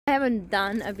I haven't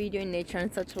done a video in nature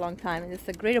in such a long time, and it's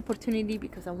a great opportunity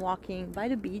because I'm walking by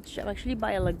the beach. I'm actually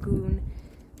by a lagoon,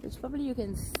 which probably you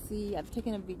can see. I've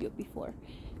taken a video before,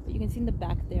 but you can see in the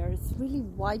back there, it's really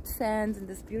white sands and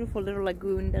this beautiful little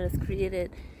lagoon that has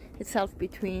created itself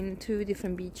between two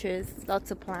different beaches.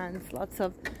 Lots of plants, lots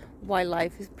of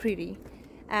wildlife. It's pretty,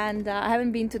 and I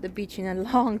haven't been to the beach in a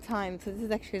long time, so this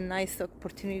is actually a nice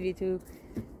opportunity to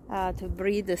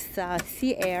breathe this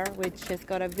sea air, which has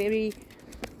got a very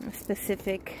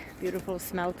specific beautiful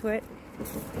smell to it,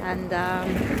 and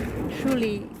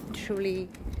truly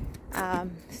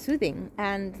soothing.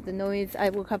 And the noise,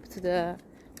 I woke up to the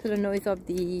noise of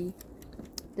the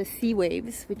sea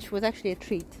waves, which was actually a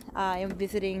treat. I am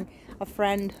visiting a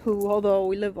friend who, although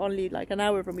we live only like an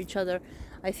hour from each other,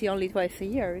 I see only twice a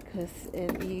year because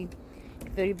he's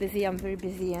very busy, I'm very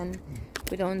busy, and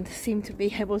we don't seem to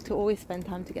be able to always spend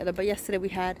time together. But yesterday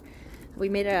we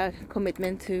made a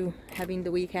commitment to having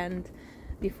the weekend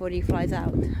before he flies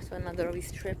out. So another of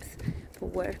his trips for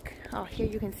work. Oh, here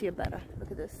you can see it better. Look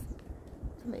at this.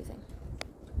 It's amazing.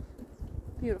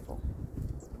 Beautiful.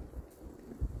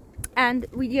 And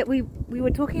we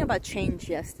were talking about change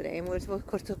yesterday, and we were of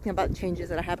course talking about changes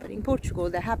that are happening in Portugal,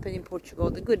 that happen in Portugal,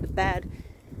 the good, the bad.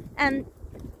 And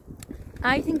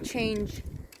I think change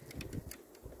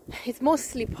is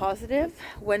mostly positive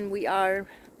when we are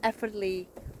effortlessly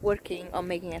working on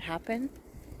making it happen,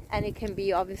 and it can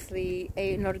be obviously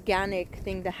an organic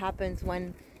thing that happens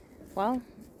when, well,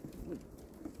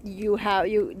 you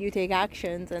take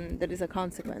actions and there is a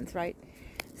consequence, right?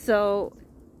 So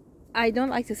I don't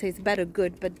like to say it's bad or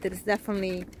good, but there's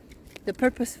definitely the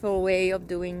purposeful way of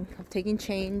taking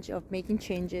change, of making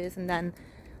changes, and then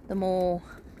the more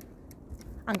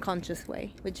unconscious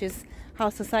way, which is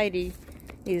how society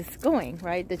is going,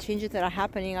 right? The changes that are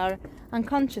happening are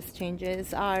unconscious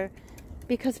changes, are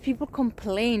because people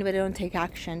complain but they don't take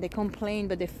action. They complain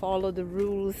but they follow the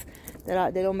rules they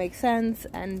don't make sense,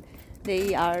 and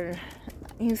they are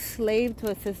enslaved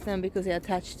to a system because they're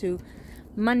attached to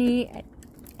money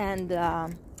and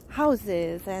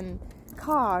houses and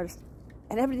cars,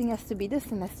 and everything has to be this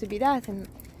and has to be that. And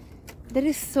there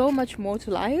is so much more to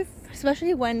life,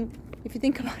 especially when, if you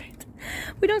think about it,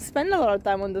 we don't spend a lot of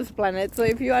time on this planet. So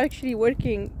if you are actually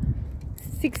working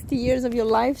 60 years of your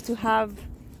life to have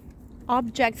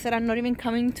objects that are not even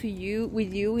coming to you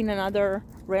with you in another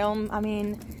realm, I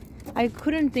mean, I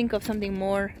couldn't think of something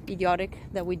more idiotic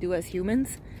that we do as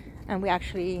humans, and we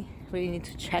actually really need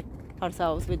to check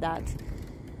ourselves with that.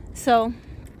 So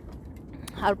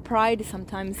our pride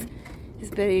sometimes is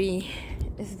very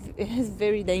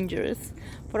dangerous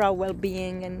for our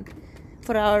well-being and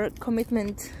for our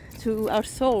commitment to our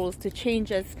souls to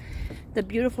change as the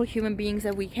beautiful human beings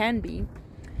that we can be.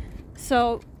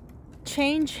 So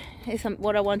change is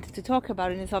what I wanted to talk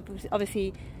about, and it's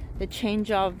obviously the change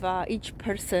of each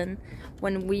person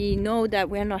when we know that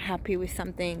we're not happy with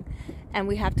something, and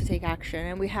we have to take action,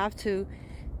 and we have to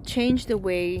change the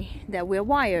way that we're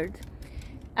wired.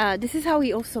 This is how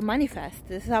we also manifest.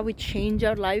 This is how we change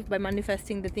our life, by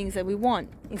manifesting the things that we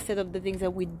want instead of the things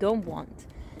that we don't want.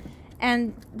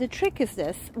 And the trick is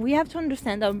this: we have to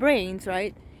understand our brains,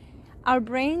 right? Our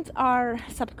brains are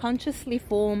subconsciously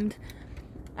formed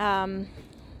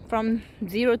from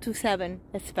 0 to 7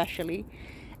 especially,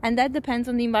 and that depends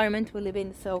on the environment we live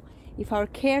in. So if our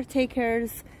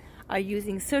caretakers are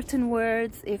using certain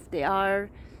words, if they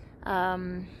are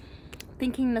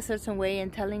thinking in a certain way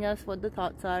and telling us what the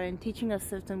thoughts are and teaching us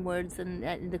certain words and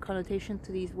the connotation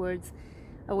to these words,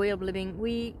 a way of living,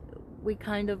 we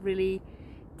kind of really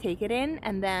take it in.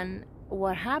 And then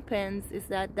what happens is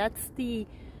that that's the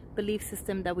belief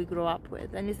system that we grow up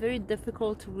with, and it's very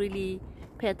difficult to really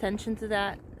pay attention to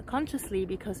that consciously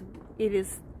because it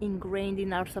is ingrained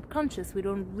in our subconscious. We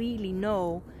don't really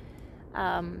know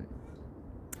that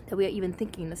we are even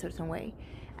thinking in a certain way.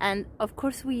 And of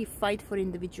course we fight for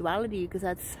individuality because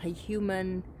that's a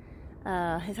human,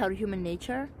 it's our human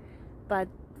nature, but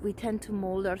we tend to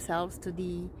mold ourselves to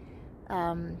the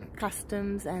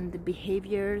customs and the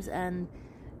behaviors and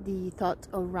the thoughts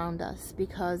around us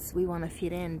because we want to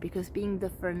fit in, because being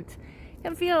different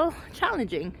can feel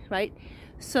challenging, right?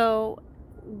 So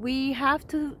we have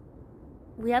to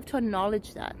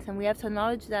acknowledge that, and we have to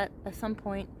acknowledge that at some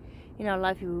point in our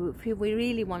life we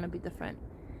really want to be different.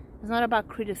 It's not about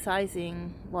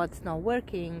criticizing what's not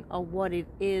working or what it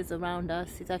is around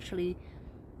us. It's actually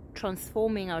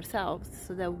transforming ourselves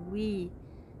so that we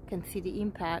can see the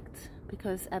impact,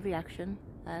 because every action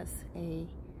has an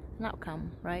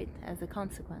outcome, right, as a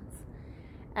consequence.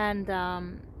 And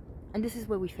this is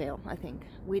where we fail, I think,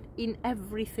 in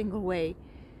every single way,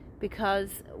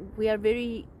 because we are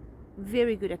very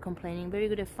very good at complaining, very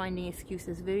good at finding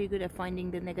excuses, very good at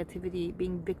finding the negativity,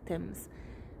 being victims.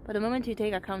 But the moment you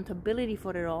take accountability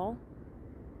for it all,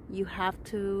 you have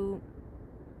to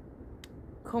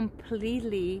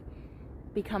completely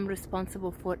become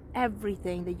responsible for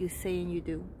everything that you say and you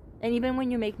do. And even when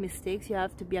you make mistakes, you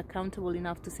have to be accountable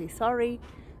enough to say sorry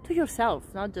to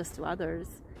yourself, not just to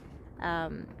others.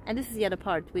 And this is the other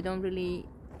part. We don't really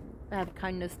have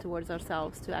kindness towards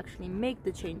ourselves to actually make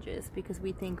the changes because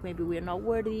we think maybe we're not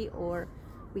worthy or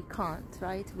we can't,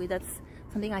 right? That's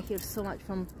something I hear so much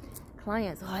from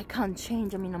clients. Oh, I can't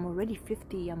change. I mean, I'm already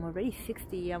 50, I'm already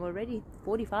 60, I'm already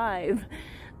 45,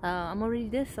 I'm already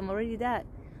this, I'm already that.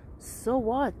 So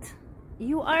what?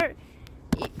 You are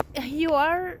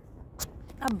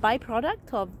a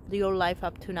byproduct of your life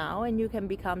up to now, and you can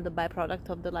become the byproduct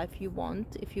of the life you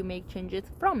want if you make changes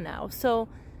from now. So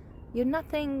you're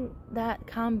nothing that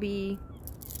can be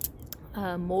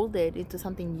molded into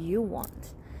something you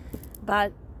want.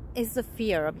 But it's the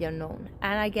fear of the unknown,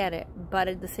 and I get it. But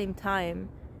at the same time,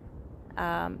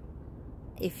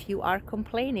 if you are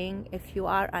complaining, if you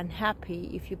are unhappy,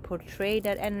 if you portray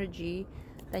that energy,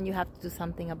 then you have to do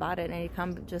something about it. And it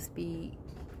can't just be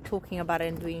talking about it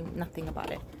and doing nothing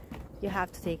about it. You have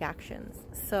to take actions.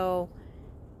 So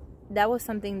that was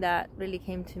something that really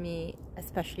came to me,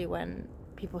 especially when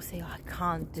people say, oh, I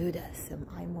can't do this,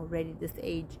 I'm already this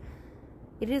age.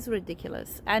 It is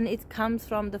ridiculous, and it comes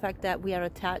from the fact that we are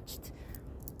attached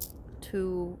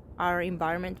to our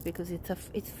environment because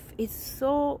it's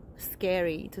so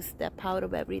scary to step out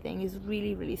of everything. It's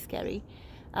really, really scary.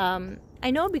 I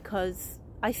know, because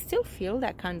I still feel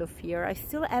that kind of fear. I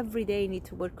still every day need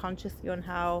to work consciously on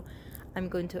how I'm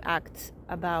going to act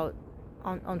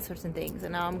on certain things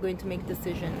and how I'm going to make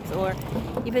decisions. Or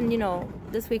even,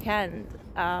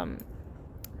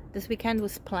 this weekend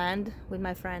was planned with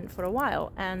my friend for a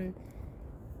while, and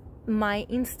my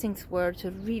instincts were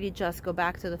to really just go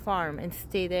back to the farm and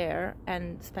stay there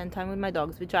and spend time with my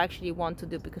dogs, which I actually want to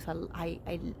do because I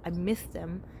miss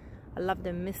them. I love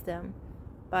them, miss them.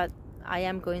 But I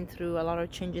am going through a lot of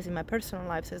changes in my personal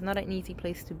life, so it's not an easy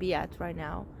place to be at right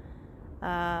now.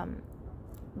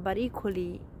 But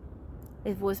equally,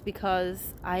 it was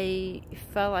because I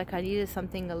felt like I needed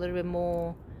something a little bit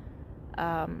more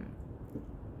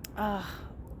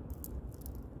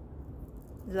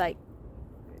like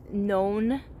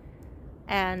known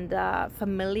and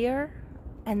familiar.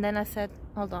 And then I said,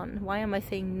 hold on, why am I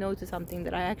saying no to something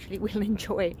that I actually will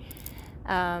enjoy?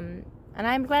 And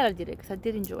I'm glad I did it, because I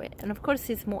did enjoy it. And of course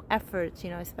it's more effort,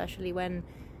 especially when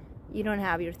you don't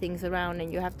have your things around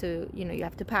and you have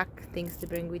to pack things to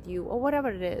bring with you or whatever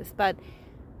it is. But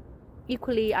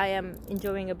equally, I am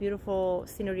enjoying a beautiful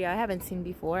scenery I haven't seen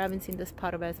before. I haven't seen this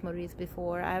part of Es Maurice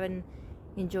before. I haven't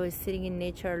enjoyed sitting in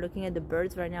nature, looking at the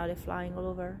birds right now. They're flying all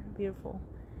over, beautiful.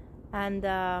 And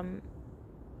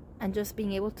just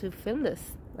being able to film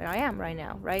this where I am right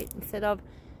now, right? Instead of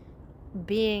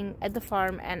being at the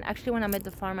farm. And actually, when I'm at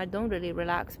the farm, I don't really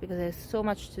relax because there's so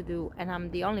much to do, and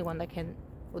I'm the only one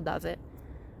who does it.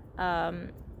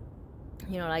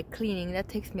 Like cleaning, that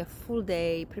takes me a full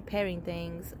day. Preparing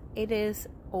things, it is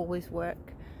always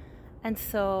work. And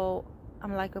so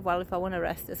I'm like, well, if I want to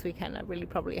rest this weekend, I really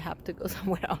probably have to go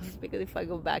somewhere else, because if I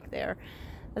go back there,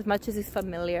 as much as it's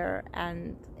familiar,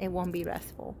 and it won't be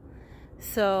restful.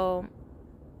 So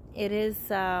it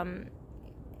is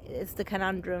it's the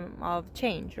conundrum of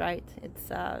change, right? It's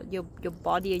your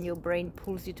body and your brain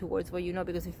pulls you towards what you know,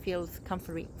 because it feels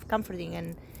comforting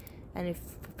and it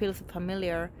feels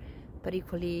familiar. But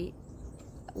equally,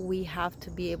 we have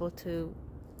to be able to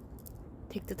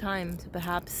take the time to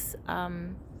perhaps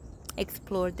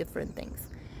explore different things.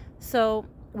 So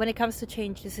when it comes to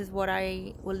change, this is what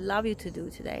I would love you to do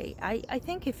today. I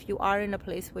think if you are in a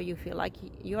place where you feel like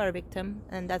you are a victim,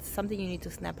 and that's something you need to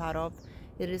snap out of,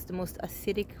 it is the most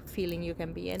acidic feeling you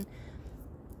can be in,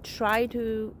 try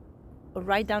to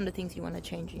write down the things you want to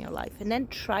change in your life, and then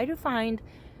try to find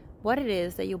what it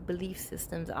is that your belief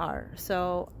systems are.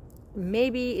 So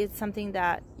maybe it's something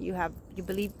that you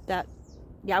believe that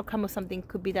the outcome of something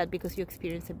could be that because you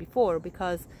experienced it before,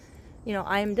 because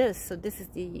I am this, so this is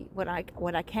what I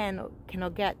can or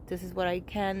cannot get. This is what I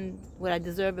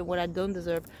deserve and what I don't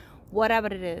deserve. Whatever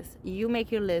it is, you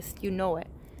make your list, you know it.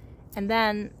 And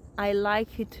then I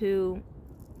like you to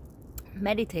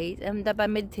meditate, and that by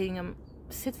meditating,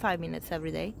 sit 5 minutes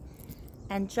every day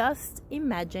and just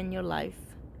imagine your life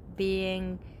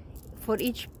being, for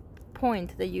each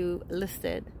point that you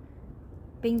listed,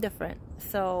 being different.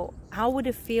 So how would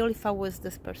it feel if I was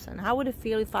this person? How would it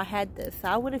feel if I had this?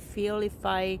 How would it feel if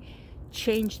I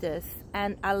changed this?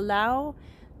 And allow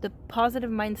the positive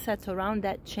mindsets around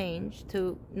that change,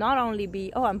 to not only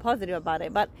be, oh, I'm positive about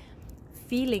it, but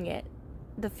feeling it.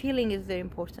 The feeling is very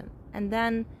important. And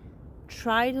then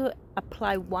try to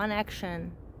apply one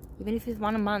action, even if it's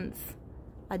 1 a month,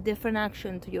 a different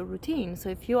action to your routine. So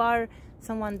if you are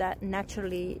someone that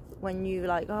naturally, when you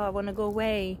like, oh, I want to go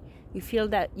away, you feel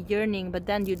that yearning, but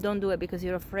then you don't do it because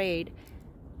you're afraid,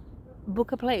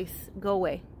 book a place, go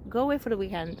away for the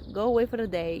weekend, go away for the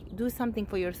day, do something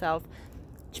for yourself,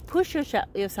 push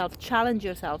yourself, challenge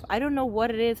yourself. I don't know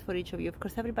what it is for each of you. Of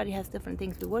course, everybody has different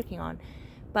things to be working on,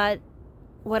 but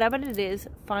whatever it is,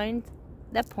 find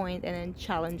that point and then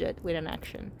challenge it with an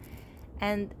action.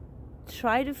 And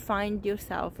try to find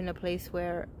yourself in a place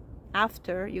where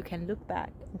after you can look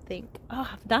back and think, oh,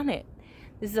 I've done it.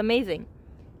 This is amazing.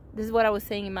 This is what I was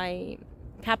saying in my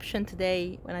caption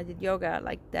today when I did yoga,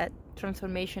 like that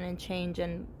transformation and change.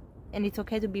 And it's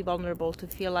okay to be vulnerable, to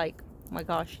feel like, oh my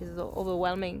gosh, this is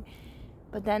overwhelming.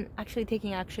 But then actually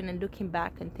taking action and looking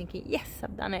back and thinking, yes,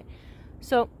 I've done it.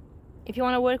 So if you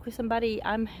want to work with somebody,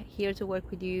 I'm here to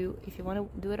work with you. If you want to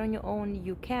do it on your own,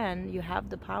 you can. You have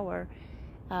the power.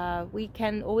 We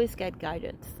can always get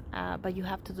guidance, but you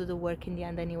have to do the work in the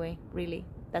end anyway. Really,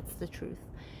 that's the truth.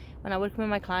 When I work with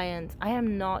my clients, I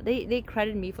am not, they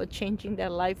credit me for changing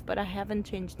their life, but I haven't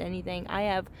changed anything. I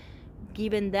have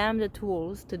given them the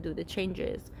tools to do the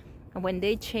changes. And when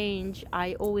they change,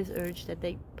 I always urge that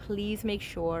they please make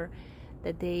sure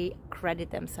that they credit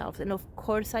themselves. And of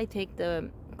course, I take the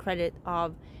credit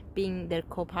of being their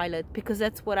co-pilot, because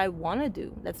that's what I want to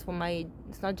do. That's for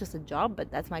it's not just a job, but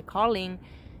that's my calling.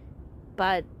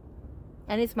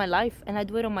 And it's my life, and I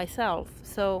do it on myself.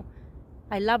 So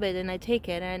I love it, and I take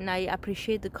it, and I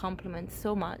appreciate the compliments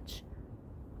so much.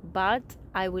 But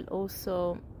I will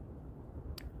also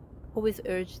always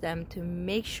urge them to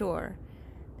make sure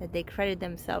that they credit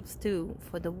themselves too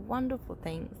for the wonderful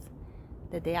things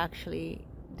that they actually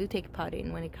do take part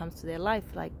in when it comes to their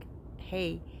life. Like,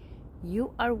 hey,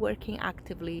 you are working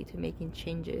actively to making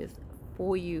changes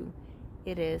for you.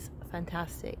 It is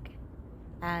fantastic,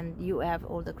 and you have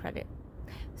all the credit.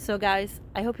 So guys,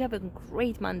 I hope you have a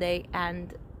great Monday.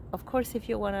 And of course, if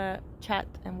you want to chat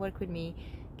and work with me,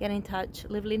 get in touch,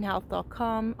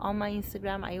 liveleanhealth.com. On my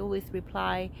Instagram, I always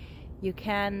reply. You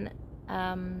can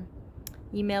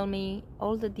email me.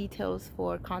 All the details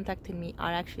for contacting me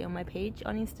are actually on my page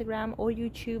on Instagram or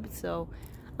YouTube, so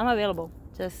I'm available.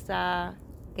 Just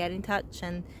get in touch.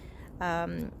 And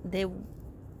there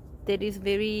is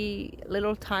very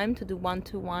little time to do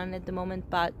one-to-one at the moment,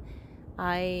 but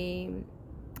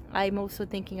I'm also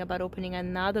thinking about opening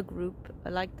another group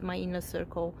like my inner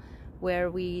circle, where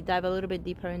we dive a little bit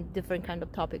deeper in different kind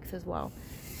of topics as well.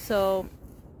 So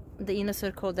the inner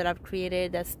circle that I've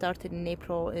created, that started in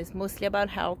April, is mostly about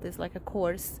health. It's like a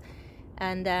course.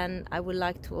 And then I would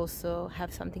like to also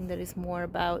have something that is more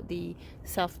about the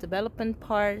self-development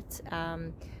part.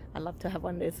 I'd love to have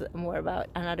one that's more about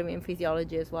anatomy and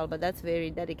physiology as well, but that's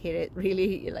very dedicated,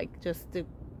 really, like just to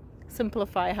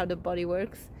simplify how the body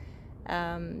works.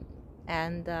 There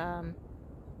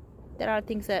are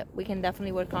things that we can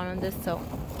definitely work on this. So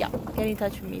yeah, get in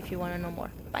touch with me if you want to know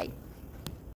more. Bye.